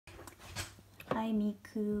Hi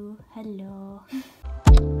Miku, hello.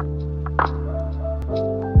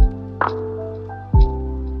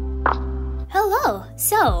 Hello!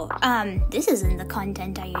 So, this isn't the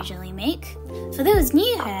content I usually make. For those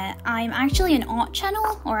new here, I'm actually an art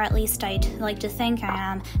channel, or at least I'd like to think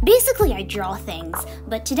I am. Basically, I draw things,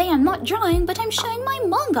 but today I'm not drawing, but I'm showing my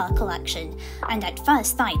manga collection. And at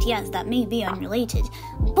first sight, yes, that may be unrelated,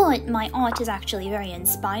 but my art is actually very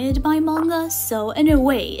inspired by manga, so in a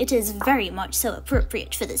way, it is very much so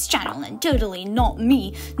appropriate for this channel, and totally not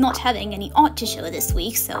me not having any art to show this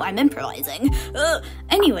week, so I'm improvising.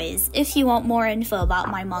 Anyways, if you want more info about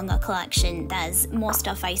my manga collection, there's more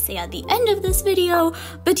stuff I say at the end of this video,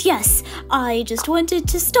 but yes, I just wanted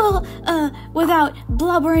to start without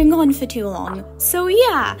blubbering on for too long. So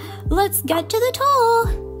yeah, let's get to the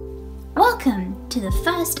tour! Welcome to the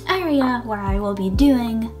first area where I will be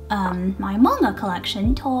doing my manga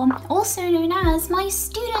collection tour, also known as my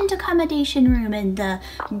student accommodation room in the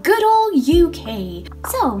good old UK.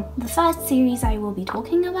 So, the first series I will be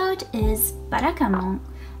talking about is Barakamon.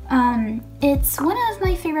 It's one of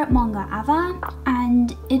my favorite manga ever,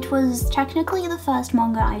 and it was technically the first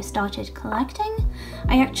manga I started collecting.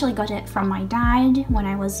 I actually got it from my dad when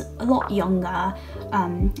I was a lot younger,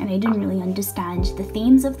 and I didn't really understand the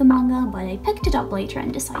themes of the manga, but I picked it up later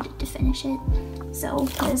and decided to finish it. So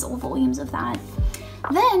there's all volumes of that.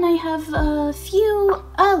 Then I have a few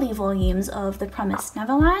early volumes of The Promised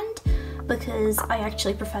Neverland, because I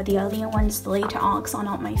actually prefer the earlier ones. The later arcs are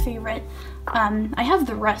not my favorite. I have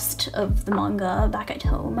the rest of the manga back at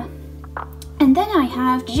home. And then I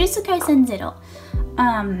have Jujutsu Kaisen Zero.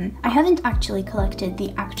 I haven't actually collected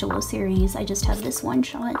the actual series, I just have this one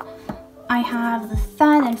shot. I have the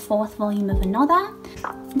third and fourth volume of Another.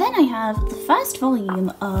 Then I have the first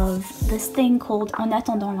volume of this thing called En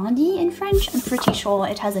attendant lundi in French. I'm pretty sure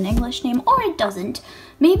it has an English name, or it doesn't.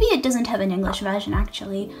 Maybe it doesn't have an English version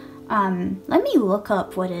actually. Let me look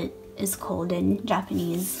up what it is called in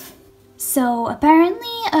Japanese. So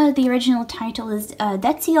apparently the original title is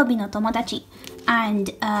Detsu Yobi no Tomodachi, and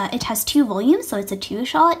it has 2 volumes, so it's a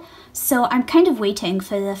 2-shot. So I'm kind of waiting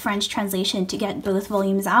for the French translation to get both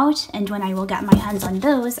volumes out, and when I will get my hands on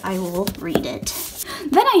those, I will read it.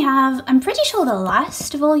 Then I have, I'm pretty sure, the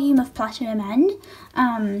last volume of Platinum End.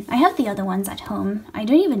 I have the other ones at home. I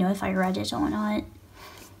don't even know if I read it or not.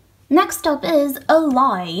 Next up is A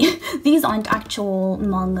Lie. These aren't actual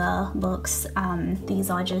manga books, these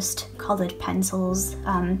are just colored pencils.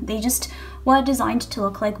 They just were designed to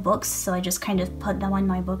look like books, so I just kind of put them on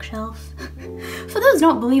my bookshelf. For those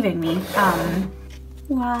not believing me,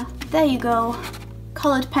 wow, there you go.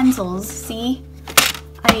 Colored pencils, see?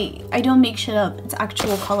 I don't make shit up, it's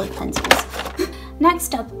actual colored pencils.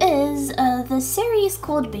 Next up is the series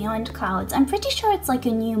called Beyond Clouds. I'm pretty sure it's like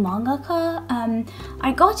a new mangaka.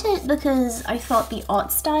 I got it because I thought the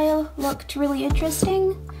art style looked really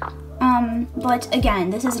interesting. But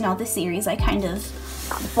again, this is not the series I kind of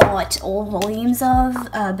bought all volumes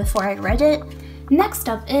of before I read it. Next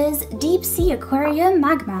up is Deep Sea Aquarium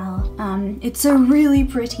Magmal. It's a really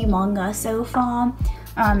pretty manga so far.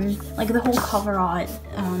 Like the whole cover art,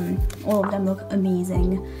 all of them look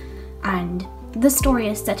amazing. And the story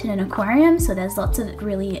is set in an aquarium, so there's lots of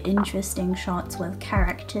really interesting shots with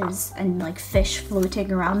characters and like fish floating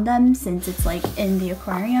around them, since it's like in the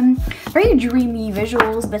aquarium. Very dreamy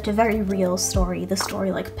visuals, but a very real story. The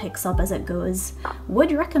story like picks up as it goes.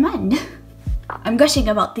 Would recommend. I'm gushing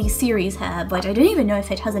about these series here, but I don't even know if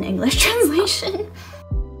it has an English translation.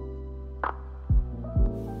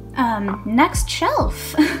 Next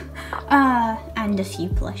shelf. And a few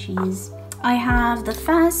plushies. I have the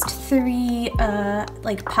first 3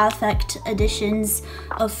 like perfect editions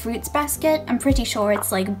of Fruits Basket. I'm pretty sure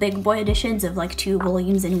it's like big boy editions of like 2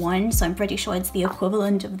 volumes in one, so I'm pretty sure it's the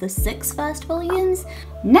equivalent of the 6 first volumes.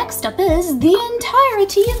 Next up is the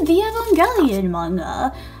entirety of the Evangelion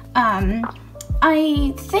manga.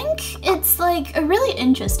 I think it's like a really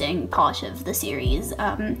interesting part of the series.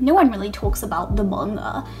 No one really talks about the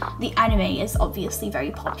manga. The anime is obviously very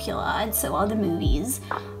popular, and so are the movies.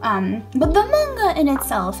 But the manga in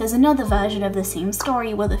itself is another version of the same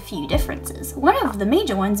story with a few differences. One of the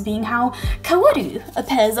major ones being how Kaworu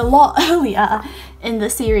appears a lot earlier in the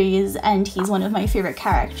series, and he's one of my favorite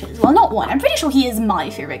characters. Well, not one, I'm pretty sure he is my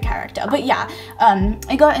favorite character, but yeah,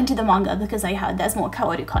 I got into the manga because I heard there's more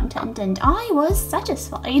Kaworu content, and I was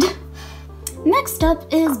satisfied. Next up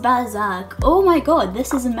is Berserk. Oh my god,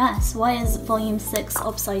 this is a mess. Why is volume 6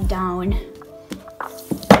 upside down?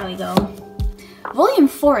 There we go. Volume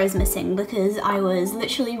 4 is missing because I was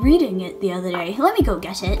literally reading it the other day. Let me go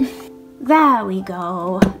get it. There we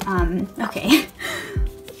go. Okay.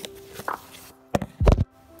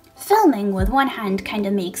 filming with one hand kind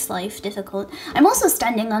of makes life difficult. I'm also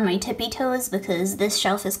standing on my tippy toes because this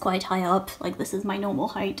shelf is quite high up, like this is my normal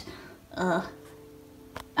height. Oh,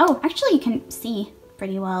 actually you can see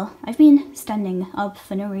pretty well. I've been standing up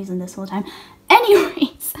for no reason this whole time.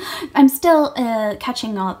 Anyways, I'm still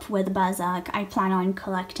catching up with Berserk. I plan on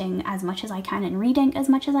collecting as much as I can and reading as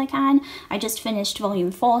much as I can. I just finished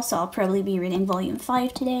volume 4, so I'll probably be reading volume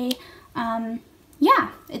 5 today.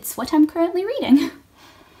 Yeah, it's what I'm currently reading.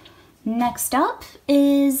 Next up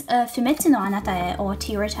is Fumetsu no Anata or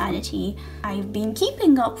To Your Eternity. I've been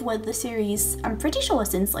keeping up with the series, I'm pretty sure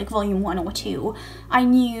since like volume 1 or 2. I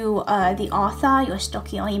knew the author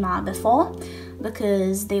Yoshitoki Oima before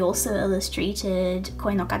because they also illustrated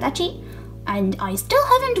Koi no Katachi, and I still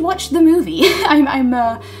haven't watched the movie. I'm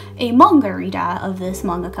a manga reader of this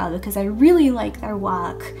mangaka because I really like their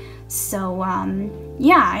work. So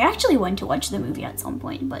yeah, I actually want to watch the movie at some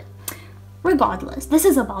point, but regardless, this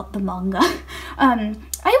is about the manga.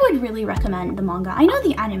 I would really recommend the manga. I know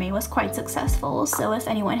the anime was quite successful, so if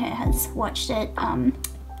anyone here has watched it,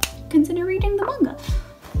 consider reading the manga.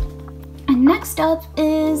 And next up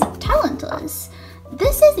is Talentless.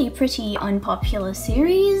 This is a pretty unpopular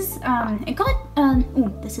series. It got,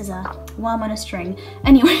 ooh, this is a worm on a string.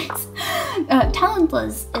 Anyways,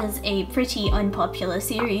 Talentless is a pretty unpopular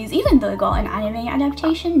series. Even though it got an anime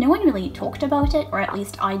adaptation, no one really talked about it, or at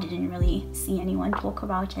least I didn't really see anyone talk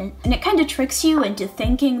about it. And it kind of tricks you into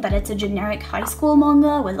thinking that it's a generic high school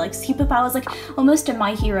manga with like superpowers, like almost a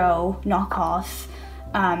My Hero knockoff.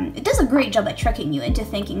 It does a great job at tricking you into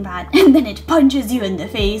thinking that, and then it punches you in the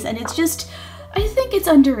face, and it's just, I think it's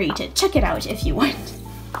underrated. Check it out if you want.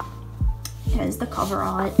 Here's the cover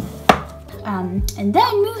art. And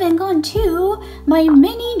then moving on to my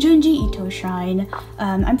mini Junji Ito shrine.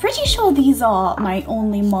 I'm pretty sure these are my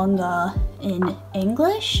only manga in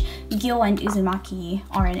English. Gyo and Uzumaki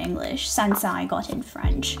are in English. Sansa I got in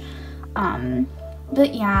French.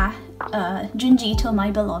 But yeah, Junji Ito,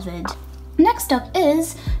 my beloved. Next up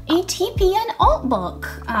is a TPN art book.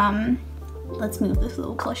 Let's move this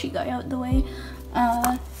little plushie guy out the way.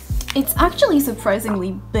 It's actually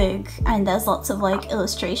surprisingly big, and there's lots of like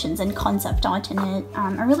illustrations and concept art in it.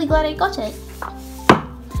 I'm really glad I got it.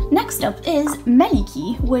 Next up is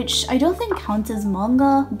Meliki, which I don't think counts as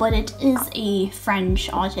manga, but it is a French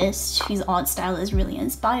artist whose art style is really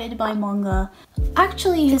inspired by manga.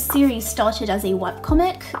 Actually, his series started as a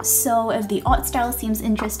webcomic, so if the art style seems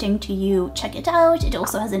interesting to you, check it out. It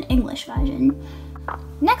also has an English version.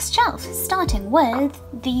 Next shelf, starting with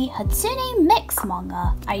the Hatsune Mix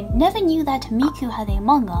manga. I never knew that Miku had a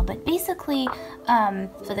manga, but basically,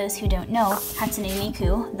 for those who don't know, Hatsune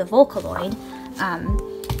Miku, the Vocaloid,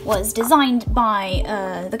 was designed by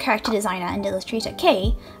the character designer and illustrator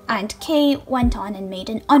Kei, and Kei went on and made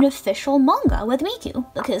an unofficial manga with Miku,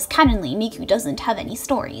 because canonly Miku doesn't have any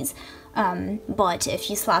stories. But if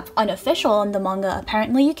you slap unofficial on the manga,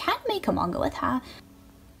 apparently you can make a manga with her.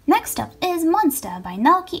 Next up is Monster by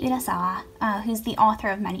Naoki Urasawa, who's the author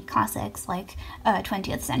of many classics like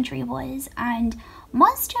 20th Century Boys, and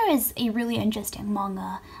Monster is a really interesting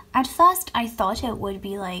manga. At first I thought it would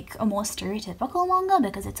be like a more stereotypical manga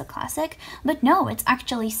because it's a classic, but no, it's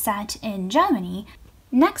actually set in Germany.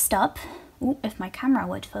 Next up, ooh, if my camera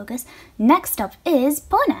would focus, next up is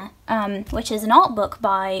Pona, which is an art book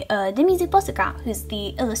by Demizu Posuka, who's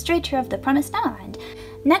the illustrator of The Promised Neverland.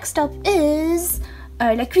 Next up is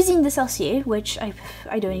La Cuisine des Sorciers, which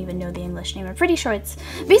I don't even know the English name. I'm pretty sure it's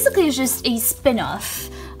just a spin-off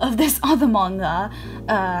of this other manga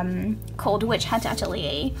called Witch Hat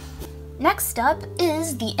Atelier. Next up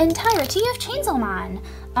is the entirety of Chainsaw Man.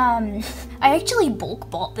 I actually bulk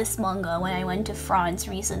bought this manga when I went to France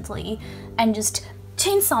recently, and just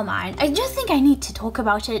Chainsaw Man, I just think I need to talk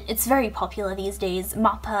about it. It's very popular these days.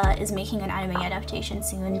 MAPPA is making an anime adaptation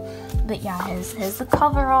soon. But yeah, here's the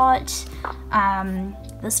cover art.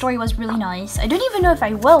 The story was really nice. I don't even know if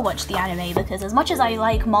I will watch the anime because as much as I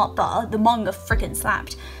like MAPPA, the manga frickin'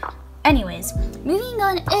 slapped. Anyways, moving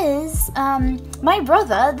on is My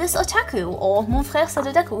Brother, This Otaku, or Mon Frère cet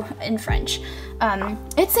Otaku in French.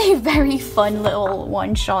 It's a very fun little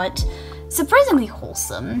one-shot, surprisingly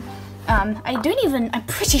wholesome. I'm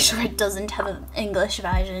pretty sure it doesn't have an English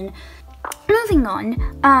version. Moving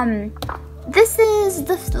on, this is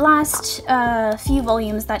the last few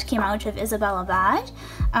volumes that came out of Isabella Bad.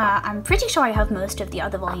 I'm pretty sure I have most of the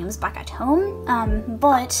other volumes back at home,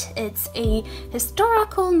 but it's a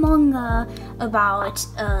historical manga about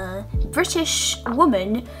a British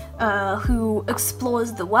woman who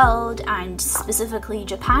explores the world, and specifically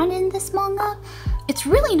Japan in this manga. It's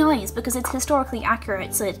really nice because it's historically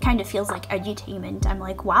accurate, so it kind of feels like edutainment. I'm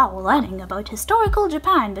like, wow, learning about historical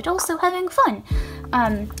Japan, but also having fun.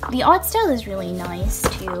 The art style is really nice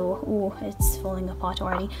too. Ooh, it's falling apart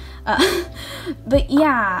already. But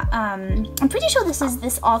yeah, I'm pretty sure this is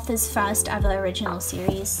this author's first ever original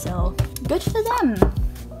series, so good for them.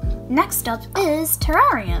 Next up is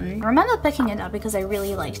Terrarium. I remember picking it up because I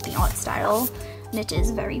really liked the art style, and it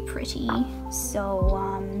is very pretty.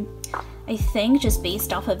 So, I think just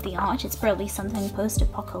based off of the art, it's probably something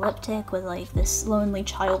post-apocalyptic with like this lonely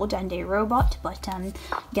child and a robot, but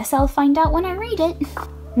guess I'll find out when I read it.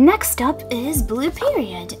 Next up is Blue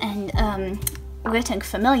Period, and getting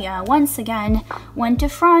familiar once again. Went to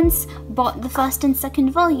France, bought the first and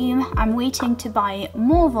second volume. I'm waiting to buy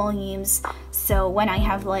more volumes, so when I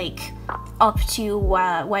have like up to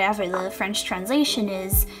whatever the French translation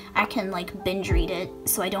is, I can like binge read it,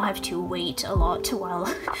 so I don't have to wait a lot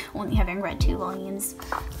while only having read 2 volumes.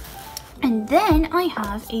 And then I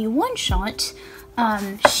have a one-shot,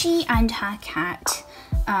 She and Her Cat.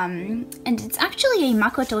 And it's actually a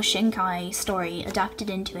Makoto Shinkai story adapted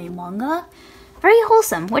into a manga. Very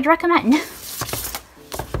wholesome, would recommend.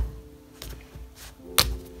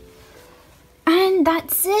 And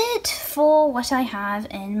that's it for what I have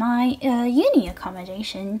in my uni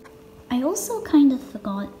accommodation. I also kind of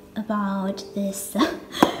forgot about this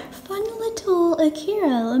fun little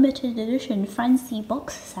Akira limited edition fancy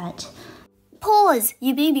box set. Pause!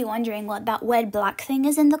 You may be wondering what that weird black thing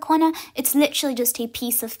is in the corner. It's literally just a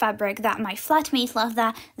piece of fabric that my flatmate left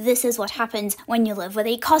there. This is what happens when you live with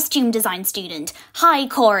a costume design student. Hi,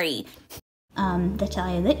 Corey! That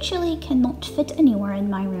I literally cannot fit anywhere in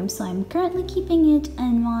my room, so I'm currently keeping it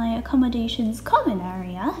in my accommodation's common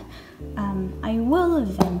area. I will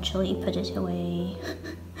eventually put it away.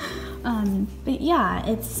 But yeah,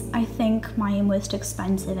 it's, I think, my most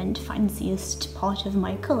expensive and fanciest part of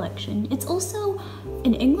my collection. It's also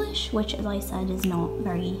in English, which, as I said, is not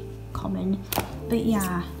very common. But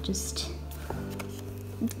yeah, just...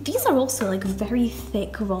 These are also, like, very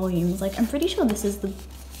thick volumes. Like, I'm pretty sure this is the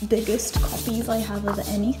biggest copies I have of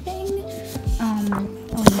anything.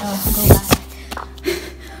 Oh no, go back.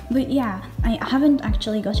 But yeah, I haven't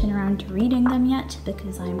actually gotten around to reading them yet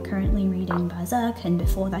because I'm currently reading Berserk, and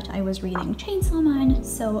before that I was reading Chainsaw Man,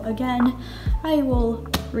 so again, I will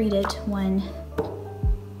read it when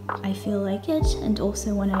I feel like it, and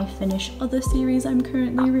also when I finish other series I'm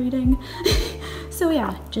currently reading. So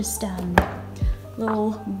yeah, just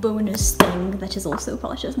little bonus thing that is also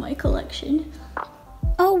part of my collection.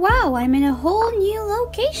 Oh wow, I'm in a whole new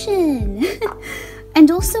location!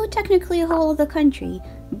 And also technically a whole other country.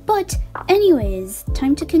 But anyways,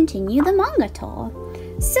 time to continue the manga tour.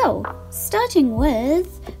 So, starting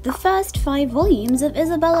with the first 5 volumes of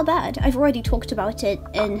Isabella Bad. I've already talked about it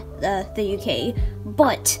in the UK,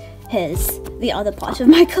 but here's the other part of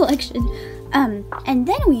my collection. And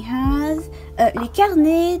then we have Les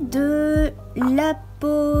Carnets de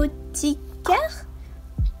l'Apothicaire?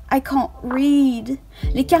 I can't read.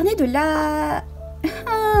 Les Carnets de la...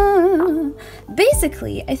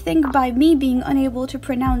 Basically, I think by me being unable to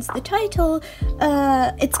pronounce the title,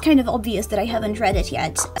 it's kind of obvious that I haven't read it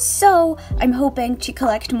yet. So I'm hoping to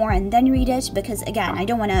collect more and then read it, because again, I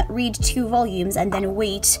don't want to read 2 volumes and then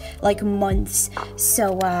wait like months.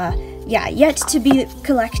 So yeah, yet to be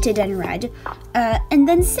collected and read. And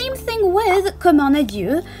then same thing with Comme un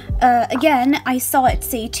adieu. Again, I saw it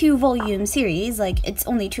say 2-volume series, like it's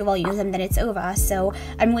only 2 volumes and then it's over, so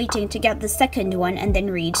I'm waiting to get the second one and then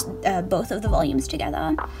read both of the volumes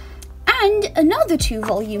together. And another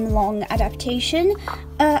 2-volume long adaptation,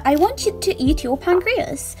 I Want You to Eat Your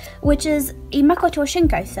Pancreas, which is a Makoto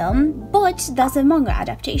Shinkai film, but there's a manga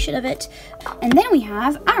adaptation of it. And then we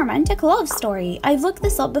have A Romantic Love Story. I've looked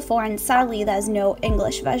this up before and sadly there's no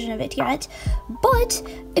English version of it yet, but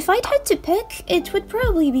if I'd had to pick, it would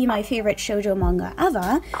probably be my favorite shoujo manga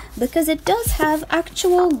ever, because it does have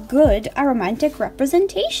actual good aromantic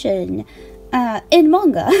representation. In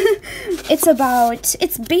manga.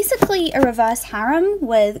 It's basically a reverse harem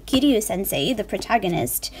with Kiryu-sensei, the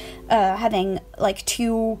protagonist, having like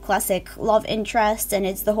 2 classic love interests, and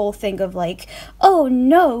it's the whole thing of like, oh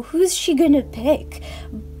no, who's she gonna pick?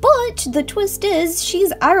 But the twist is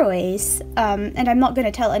she's Aroace, and I'm not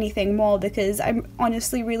gonna tell anything more because I'm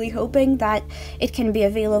honestly really hoping that it can be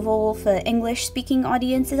available for English-speaking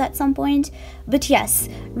audiences at some point. But yes,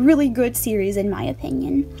 really good series in my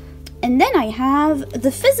opinion. And then I have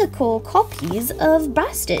the physical copies of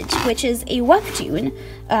Bastard, which is a webtoon,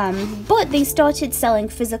 but they started selling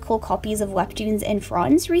physical copies of webtoons in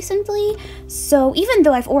France recently, so even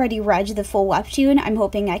though I've already read the full webtoon, I'm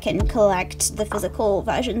hoping I can collect the physical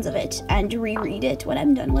versions of it and reread it when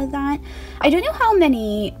I'm done with that. I don't know how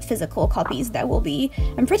many physical copies there will be.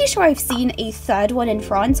 I'm pretty sure I've seen a third one in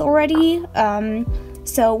France already,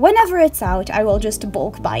 so whenever it's out, I will just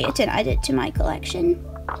bulk buy it and add it to my collection.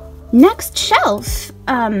 Next shelf,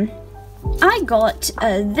 I got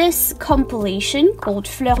this compilation called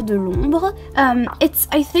Fleur de l'Ombre. It's,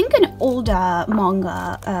 I think, an older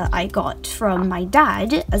manga I got from my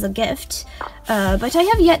dad as a gift, but I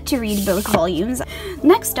have yet to read both volumes.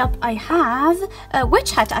 Next up, I have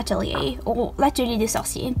Witch Hat Atelier, or L'Atelier des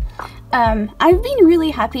Sorciers. I've been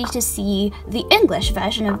really happy to see the English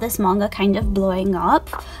version of this manga kind of blowing up.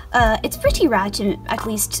 It's pretty rare, at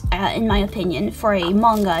least in my opinion, for a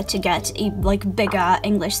manga to get a bigger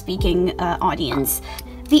English-speaking audience.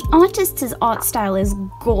 The artist's art style is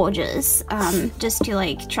gorgeous, just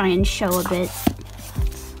to try and show a bit.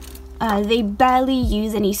 They barely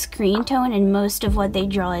use any screen tone, and most of what they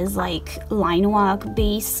draw is line work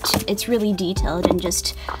based. It's really detailed, and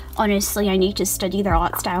just honestly I need to study their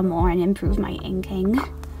art style more and improve my inking.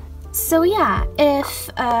 So yeah, if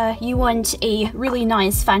you want a really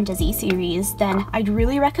nice fantasy series, then I'd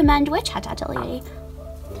really recommend Witch Hat Atelier.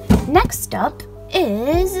 Next up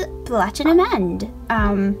is Platinum End.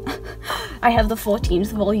 I have the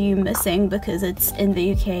 14th volume missing because it's in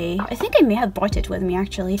the UK. I think I may have brought it with me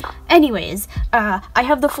actually. Anyways, I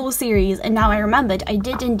have the full series, and now I remembered I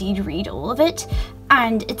did indeed read all of it,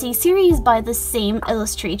 and it's a series by the same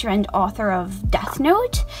illustrator and author of Death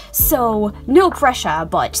Note, so no pressure,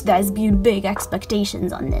 but there's been big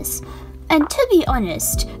expectations on this. And to be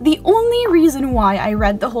honest, the only reason why I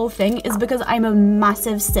read the whole thing is because I'm a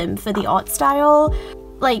massive sim for the art style.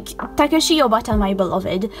 Takeshi Obata, my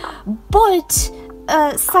beloved. But,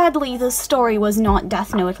 sadly, the story was not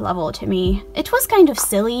Death Note level to me. It was kind of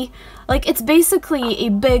silly. It's basically a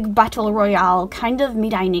big battle royale, kind of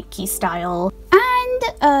Midai Nikki style.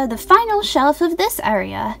 And, the final shelf of this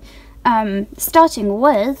area. Starting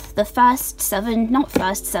with the first 7, not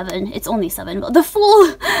first 7, it's only 7, but the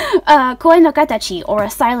full Koe no Katachi, or a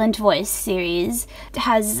Silent Voice series.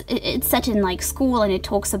 It's set in school, and it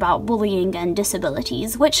talks about bullying and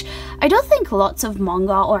disabilities, which I don't think lots of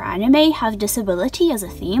manga or anime have disability as a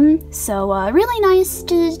theme, so really nice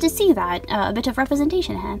to see that, a bit of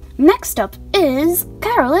representation here. Next up is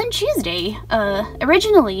Carol and Tuesday.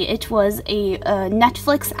 Originally it was a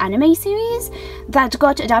Netflix anime series that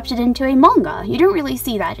got adapted into a manga. You don't really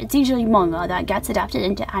see that. It's usually manga that gets adapted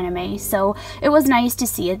into anime, so it was nice to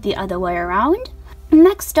see it the other way around.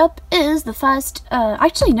 Next up is the first,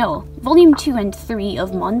 actually no, volume 2 and 3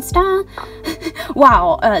 of Monster.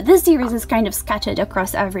 Wow, this series is kind of scattered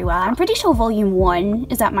across everywhere. I'm pretty sure volume 1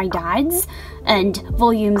 is at my dad's, and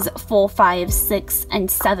volumes 4, 5, 6, and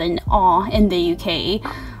 7 are in the UK.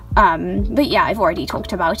 But yeah, I've already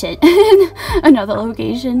talked about it in another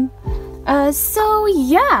location. So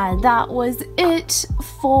yeah, that was it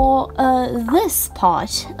for this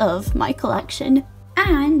part of my collection.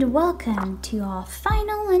 And welcome to our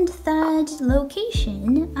final and third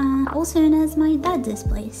location, also known as my dad's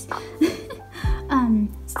place.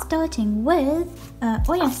 Starting with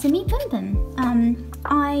Oyasumi Pum Pum.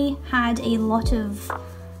 I had a lot of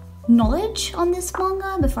knowledge on this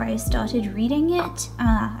manga before I started reading it.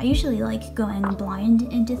 I usually like going blind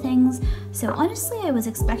into things, so honestly I was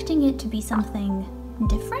expecting it to be something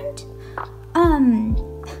different.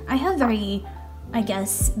 I have very, I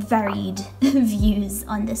guess, varied views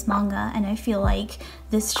on this manga, and I feel like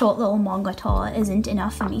this short little manga tour isn't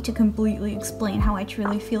enough for me to completely explain how I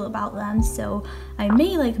truly feel about them, so I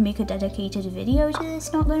may make a dedicated video to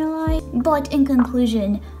this, not gonna lie. But in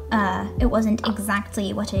conclusion, it wasn't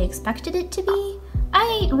exactly what I expected it to be.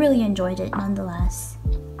 I really enjoyed it nonetheless.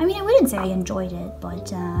 I mean, I wouldn't say I enjoyed it, but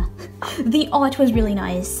the art was really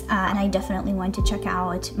nice, and I definitely want to check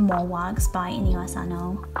out more works by Inio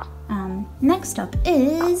Asano. Next up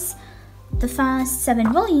is the first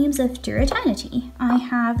 7 volumes of Through Eternity. I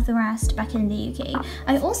have the rest back in the UK.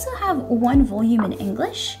 I also have 1 volume in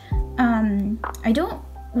English. I don't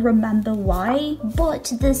remember why,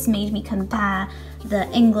 but this made me compare the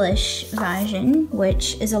English version,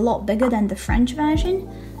 which is a lot bigger than the French version.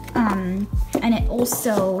 And it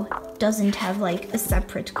also doesn't have a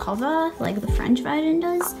separate cover like the French version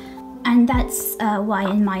does. And that's why,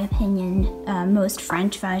 in my opinion, most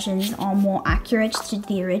French versions are more accurate to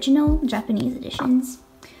the original Japanese editions.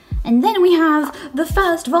 And then we have the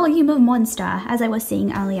first volume of Monster, as I was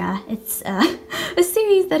saying earlier. It's a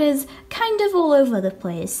series that is kind of all over the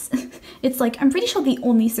place. It's like, I'm pretty sure the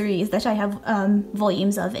only series that I have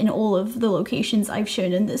volumes of in all of the locations I've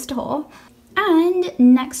shown in this tour. And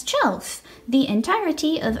next shelf, the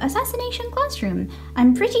entirety of Assassination Classroom.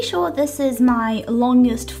 I'm pretty sure this is my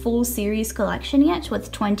longest full series collection yet,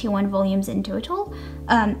 with 21 volumes in total.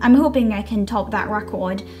 I'm hoping I can top that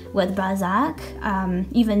record with Berserk,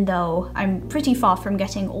 even though I'm pretty far from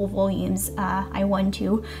getting all volumes. I want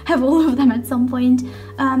to have all of them at some point.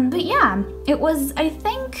 But yeah, it was, I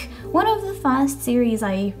think, one of the first series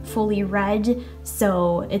I fully read,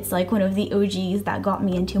 so it's like one of the OGs that got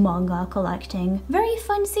me into manga collecting. Very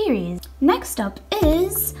fun series. Next up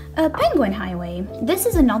is Penguin Highway. This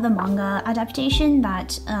is another manga adaptation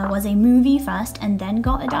that was a movie first and then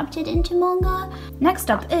got adapted into manga. Next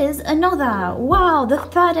up is another, wow, the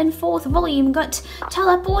third and fourth volume got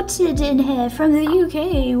teleported in here from the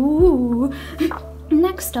UK, ooh.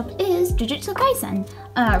 Next up is Jujutsu Kaisen.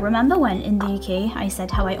 Remember when in the UK I said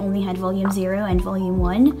how I only had volume 0 and volume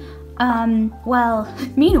 1? Well,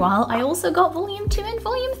 meanwhile, I also got volume 2 and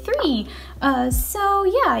volume 3. So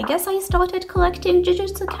yeah, I guess I started collecting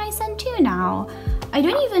Jujutsu Kaisen 2 now.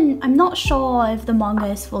 I'm not sure if the manga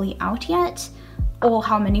is fully out yet, or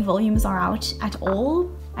how many volumes are out at all.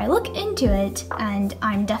 I look into it, and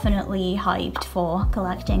I'm definitely hyped for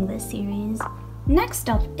collecting this series. Next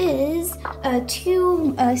up is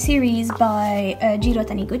two series by Jiro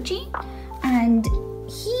Taniguchi, and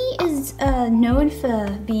he is known for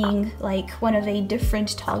being like one of a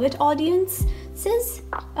different target audiences.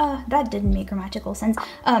 That didn't make grammatical sense.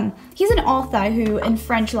 He's an author who, in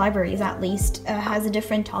French libraries at least, has a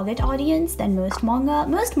different target audience than most manga.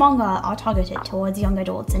 Most manga are targeted towards young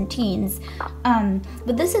adults and teens,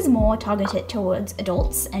 but this is more targeted towards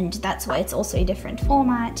adults, and that's why it's also a different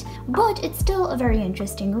format. But it's still a very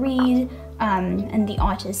interesting read, and the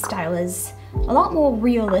artist's style is a lot more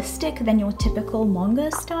realistic than your typical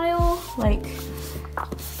manga style. Like,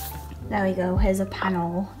 there we go, here's a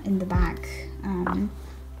panel in the back.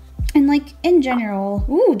 And like, in general,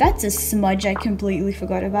 ooh, that's a smudge I completely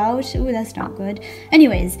forgot about. Ooh, that's not good.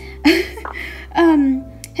 Anyways,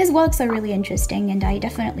 his works are really interesting, and I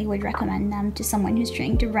definitely would recommend them to someone who's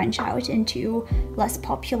trying to branch out into less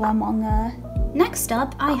popular manga. Next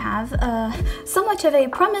up, I have somewhat of a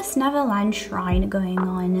Promised Neverland shrine going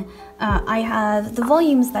on. I have the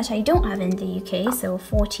volumes that I don't have in the UK, so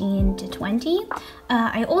 14 to 20.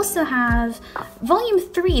 I also have volume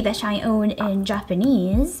 3 that I own in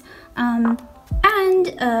Japanese, and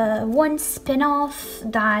one spin-off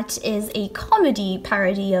that is a comedy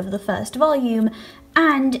parody of the first volume,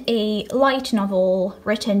 and a light novel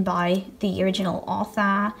written by the original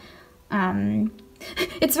author.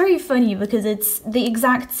 It's very funny because it's the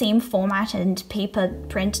exact same format and paper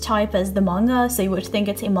print type as the manga, so you would think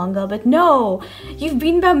it's a manga, but no! You've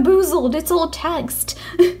been bamboozled, it's all text!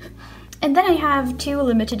 And then I have 2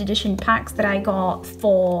 limited edition packs that I got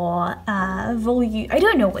for volume. I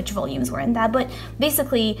don't know which volumes were in there, but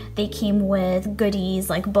basically they came with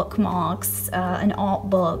goodies like bookmarks, an art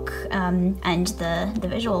book, and the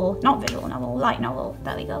light novel.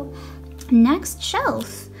 There we go. Next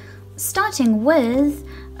shelf. Starting with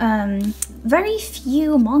very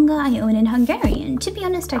few manga I own in Hungarian. To be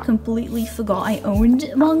honest, I completely forgot I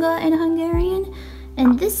owned manga in Hungarian.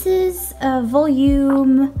 And this is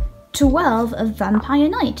volume 12 of Vampire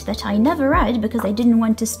Knight that I never read because I didn't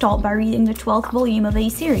want to stop by reading the 12th volume of a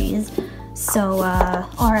series. So,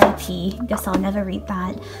 RIP, guess I'll never read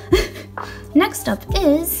that. Next up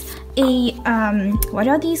is a, what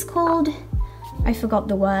are these called? I forgot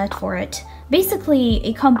the word for it. Basically,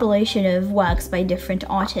 a compilation of works by different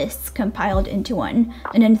artists compiled into one.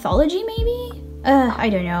 An anthology, maybe? I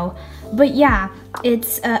don't know. But yeah,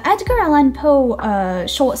 it's Edgar Allan Poe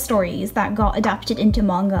short stories that got adapted into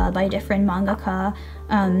manga by different mangaka.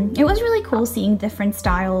 It was really cool seeing different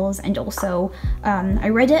styles, and also I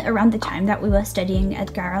read it around the time that we were studying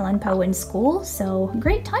Edgar Allan Poe in school, so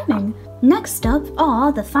great timing. Next up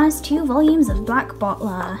are the first 2 volumes of Black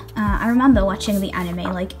Butler. I remember watching the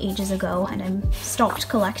anime like ages ago, and I stopped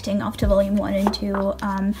collecting after volume 1 and 2.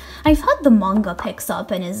 I've heard the manga picks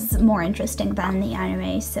up and is more interesting than the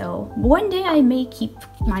anime, so one day I may keep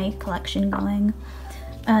my collection going.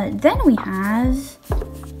 Then we have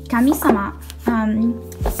Kami-sama.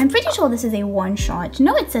 I'm pretty sure this is a one-shot.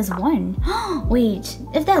 No, it says 1. Wait,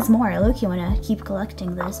 if there's more, I low-key wanna keep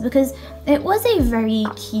collecting this because it was a very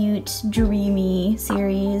cute, dreamy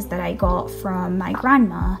series that I got from my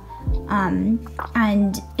grandma.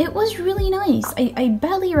 And it was really nice. I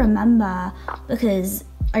barely remember because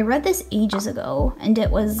I read this ages ago, and it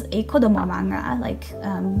was a kodomo manga, like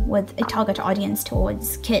with a target audience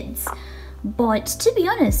towards kids. But to be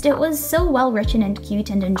honest, it was so well written and cute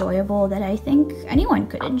and enjoyable that I think anyone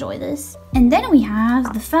could enjoy this. And then we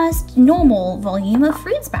have the first normal volume of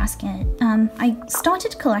Fruits Basket. I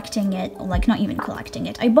started collecting it, like not even collecting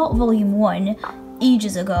it, I bought volume 1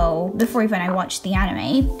 ages ago, before even I watched the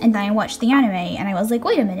anime, and then I watched the anime and I was like,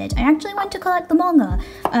 wait a minute, I actually want to collect the manga.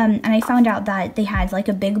 And I found out that they had like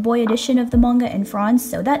a big boy edition of the manga in France,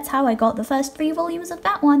 so that's how I got the first 3 volumes of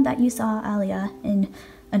that one that you saw earlier in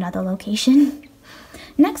another location.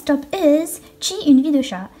 Next up is Chi une vie de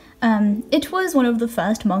chat. It was one of the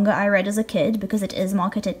first manga I read as a kid because it is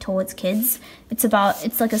marketed towards kids. It's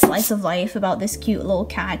like a slice of life about this cute little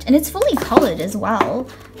cat, and it's fully colored as well.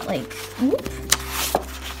 Like, whoop.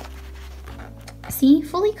 See,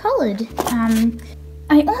 fully colored.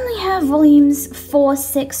 I only have volumes 4,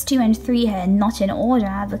 6, 2, and 3 here, not in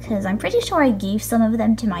order, because I'm pretty sure I gave some of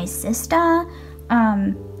them to my sister,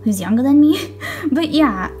 who's younger than me. But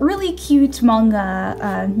yeah, really cute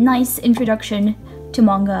manga, nice introduction to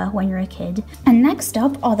manga when you're a kid. And next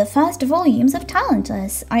up are the first volumes of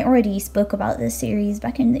Talentless. I already spoke about this series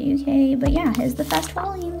back in the UK, but yeah, here's the first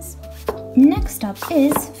volumes. Next up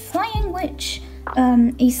is Flying Witch,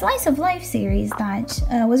 a slice of life series that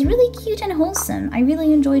was really cute and wholesome. I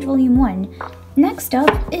really enjoyed volume 1. Next up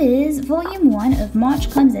is volume 1 of March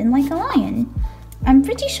Comes In Like a Lion. I'm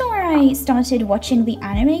pretty sure I started watching the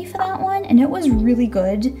anime for that one, and it was really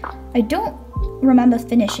good. I don't remember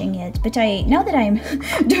finishing it, but now that I'm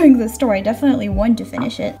doing the story, I definitely want to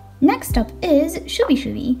finish it. Next up is Shubi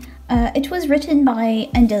Shubi. It was written by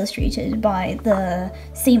and illustrated by the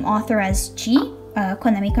same author as Chi,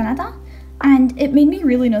 Konami Kanata, and it made me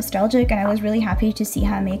really nostalgic, and I was really happy to see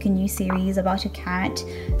her make a new series about a cat,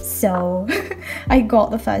 so I got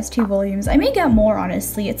the first 2 volumes. I may get more,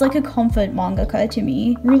 honestly. It's like a comfort mangaka to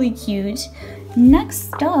me. Really cute.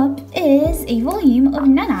 Next up is a volume of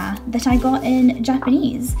Nana that I got in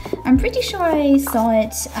Japanese. I'm pretty sure I saw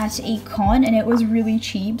it at a con and it was really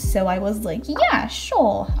cheap, so I was like, yeah,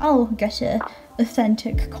 sure, I'll get an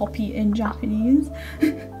authentic copy in Japanese.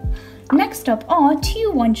 Next up are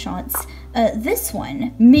 2 one-shots. This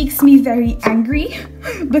one makes me very angry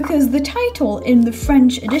because the title in the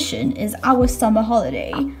French edition is Our Summer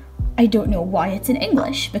Holiday. I don't know why it's in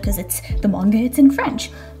English, because it's the manga, it's in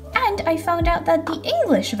French. And I found out that the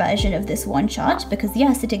English version of this one-shot, because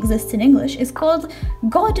yes, it exists in English, is called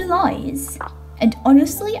God Lies. And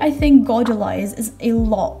honestly, I think God Lies is a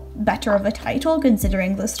lot better of a title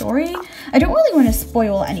considering the story. I don't really want to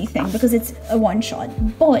spoil anything because it's a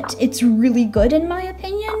one-shot, but it's really good in my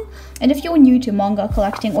opinion. And if you're new to manga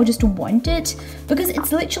collecting or just want it, because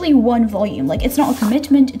it's literally 1 volume, like it's not a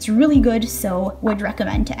commitment, it's really good, so would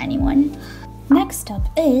recommend to anyone. Next up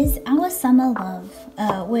is Our Summer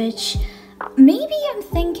Love, which maybe I'm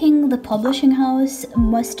thinking the publishing house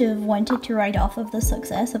must have wanted to write off of the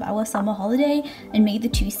success of Our Summer Holiday and made the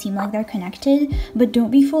 2 seem like they're connected, but don't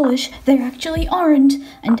be foolish, they actually aren't.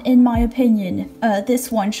 And in my opinion, this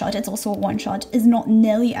one-shot, it's also a one-shot, is not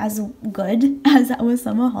nearly as good as Our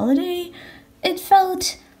Summer Holiday. It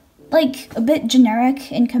felt like a bit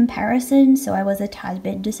generic in comparison, so I was a tad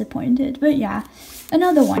bit disappointed, but yeah,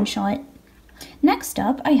 another one-shot. Next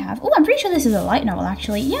up, I have, oh, I'm pretty sure this is a light novel,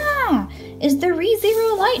 actually. Yeah, it's the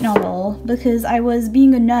ReZero light novel, because I was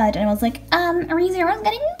being a nerd, and I was like, ReZero is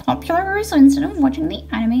getting popular, so instead of watching the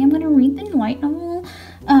anime, I'm gonna read the light novel.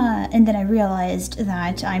 And then I realized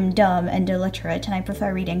that I'm dumb and illiterate, and I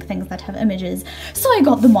prefer reading things that have images, so I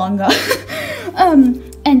got the manga.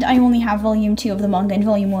 And I only have volume 2 of the manga and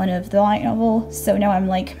volume 1 of the light novel, so now I'm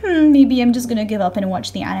like, maybe I'm just gonna give up and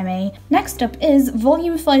watch the anime. Next up is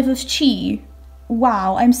volume 5 of Chi.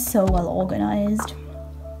 Wow, I'm so well organized.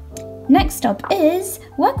 Next up is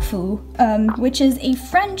Wakfu, which is a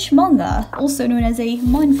French manga, also known as a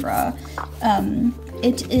manhwa.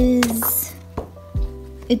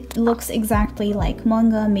 It looks exactly like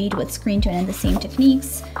manga, made with screen tone and the same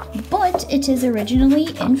techniques, but it is originally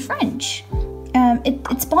in French.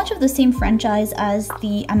 It's part of the same franchise as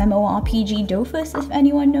the MMORPG Dofus, if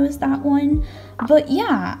anyone knows that one. But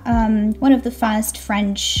yeah, one of the first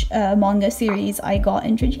French manga series I got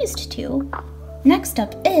introduced to. Next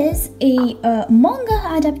up is a manga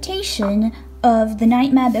adaptation of The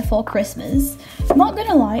Nightmare Before Christmas. Not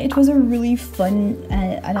gonna lie, it was a really fun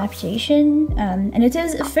adaptation, and it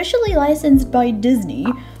is officially licensed by Disney,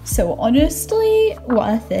 so honestly,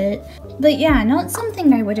 worth it. But yeah, not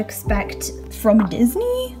something I would expect from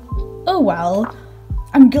Disney? Oh well,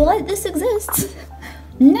 I'm glad this exists.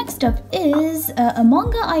 Next up is a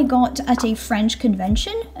manga I got at a French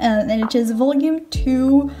convention, and it is volume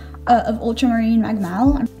 2 of Ultramarine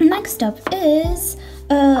Magmal. Next up is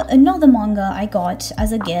another manga I got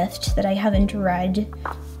as a gift that I haven't read,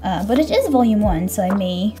 but it is volume 1, so I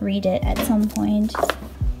may read it at some point.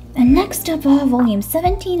 And next up are volume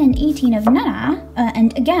 17 and 18 of Nana,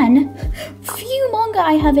 and again, few manga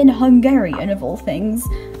I have in Hungarian of all things.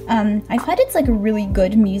 I've heard it's like a really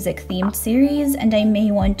good music-themed series, and I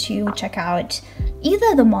may want to check out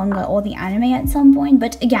either the manga or the anime at some point,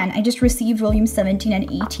 but again, I just received volume 17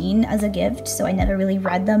 and 18 as a gift, so I never really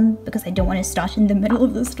read them because I don't want to start in the middle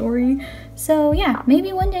of the story. So yeah,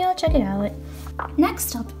 maybe one day I'll check it out.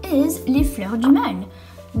 Next up is Les Fleurs du Mal,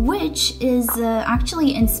 which is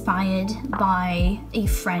actually inspired by a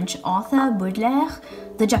French author, Baudelaire.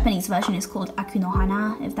 The Japanese version is called Aku no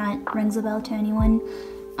Hana, if that rings a bell to anyone.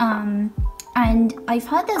 And I've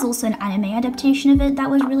heard there's also an anime adaptation of it that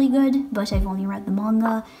was really good, but I've only read the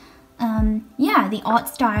manga. Yeah, the art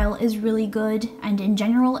style is really good, and in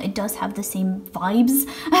general it does have the same vibes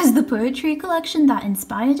as the poetry collection that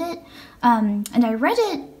inspired it. And I read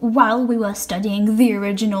it while we were studying the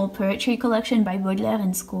original poetry collection by Baudelaire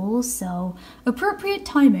in school, so appropriate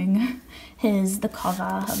timing. Here's the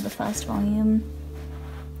cover of the first volume.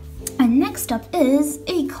 And next up is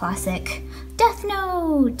a classic, Death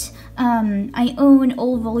Note! I own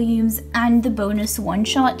all volumes and the bonus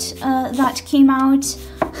one-shot that came out.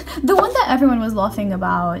 The one that everyone was laughing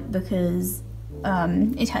about because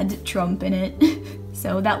it had Trump in it,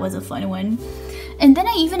 so that was a fun one. And then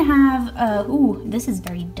I even have, ooh, this is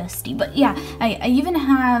very dusty, but yeah, I even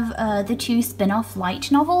have the 2 spin-off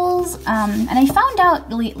light novels, and I found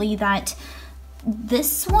out lately that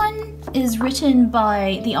this one is written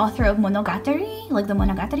by the author of Monogatari, like the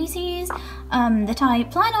Monogatari series, that I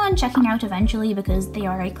plan on checking out eventually because they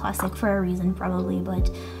are a classic for a reason probably, but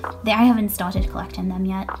I haven't started collecting them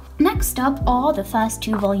yet. Next up are the first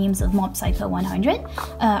 2 volumes of Mob Psycho 100.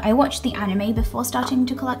 I watched the anime before starting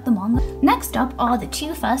to collect the manga. Next up are the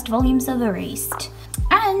 2 first volumes of Erased.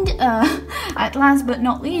 And at last but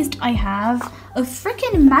not least, I have a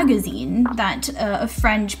frickin' magazine that a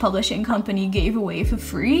French publishing company gave away for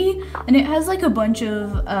free, and it has like a bunch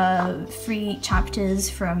of free chapters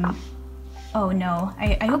from, oh no,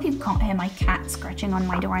 I hope you can't hear my cat scratching on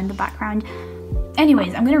my door in the background.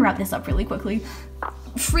 Anyways, I'm gonna wrap this up really quickly.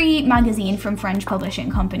 Free magazine from French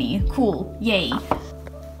publishing company, cool, yay.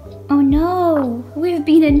 Oh no, we've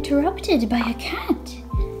been interrupted by a cat.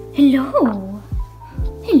 Hello.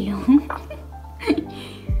 Hello.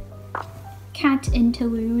 Cat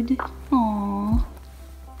interlude. Aww.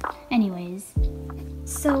 Anyways,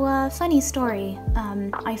 so funny story.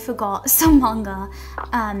 I forgot some manga,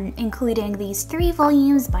 including these 3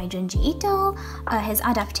 volumes by Junji Ito, his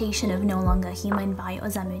adaptation of No Longer Human by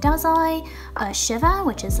Osamu Dazai, Shiva,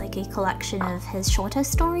 which is like a collection of his shorter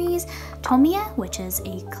stories, Tomiya, which is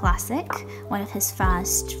a classic, one of his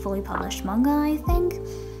first fully published manga, I think.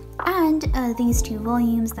 And these 2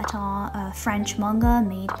 volumes that are French manga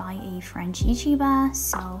made by a French YouTuber,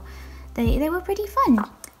 so they were pretty fun.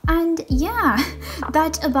 And yeah,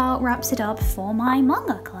 that about wraps it up for my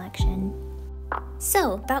manga collection.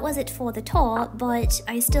 So that was it for the tour, but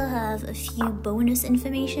I still have a few bonus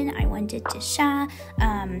information I wanted to share,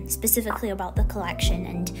 specifically about the collection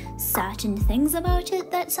and certain things about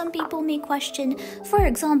it that some people may question. For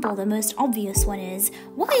example, the most obvious one is,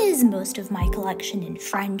 why is most of my collection in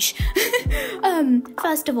French?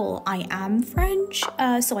 First of all, I am French,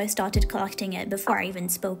 so I started collecting it before I even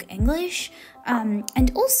spoke English.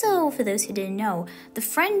 And also, for those who didn't know, the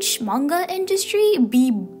French manga industry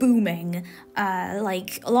be booming.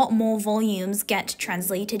 Like, a lot more volumes get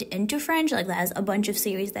translated into French, like there's a bunch of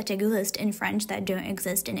series that exist in French that don't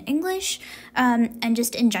exist in English, and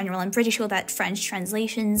just in general, I'm pretty sure that French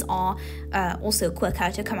translations are also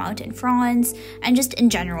quicker to come out in France, and just in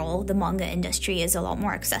general, the manga industry is a lot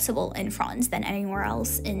more accessible in France than anywhere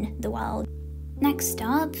else in the world. Next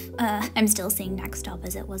up, I'm still saying next up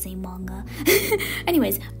as it was a manga.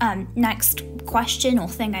 Anyways, next question or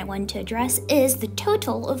thing I want to address is the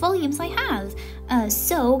total of volumes I have.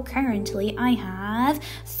 So currently I have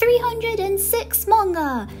 306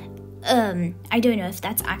 manga. I don't know if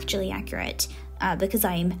that's actually accurate, because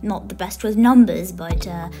I'm not the best with numbers, but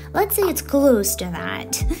let's say it's close to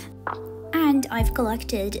that. And I've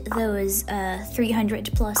collected those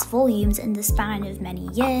 300 plus volumes in the span of many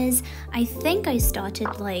years. I think I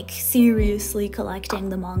started like seriously collecting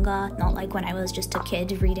the manga, not like when I was just a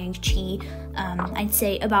kid reading Chi. I'd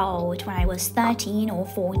say about when I was 13 or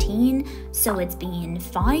 14, so it's been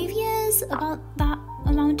 5 years, about that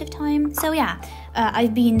amount of time. So yeah,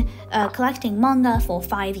 I've been collecting manga for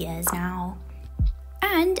 5 years now.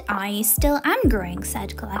 And I still am growing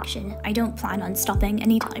said collection. I don't plan on stopping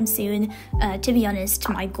anytime soon. To be honest,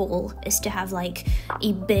 my goal is to have like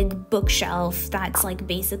a big bookshelf that's like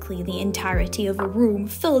basically the entirety of a room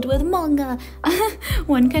filled with manga.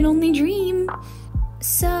 One can only dream.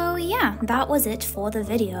 So yeah, that was it for the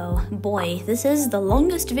video. Boy, this is the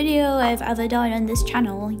longest video I've ever done on this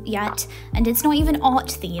channel yet, and it's not even art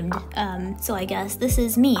themed. So I guess this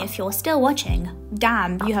is me if you're still watching.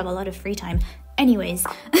 Damn, you have a lot of free time. Anyways,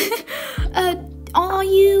 are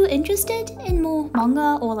you interested in more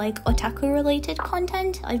manga or like otaku related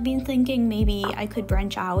content? I've been thinking maybe I could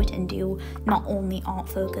branch out and do not only art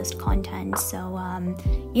focused content. So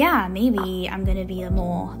yeah, maybe I'm gonna be a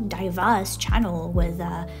more diverse channel with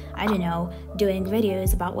I don't know, doing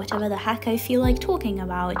videos about whatever the heck I feel like talking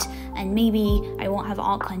about, and maybe I won't have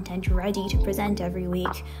art content ready to present every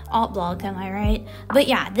week. Art blog, am I right? But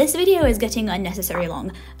yeah, this video is getting unnecessarily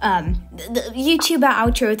long. The YouTuber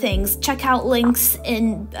outro things, check out links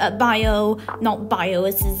in bio, not bio,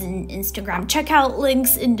 this is in Instagram. Check out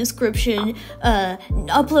links in description.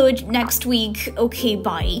 Upload next week. Okay,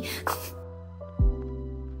 bye.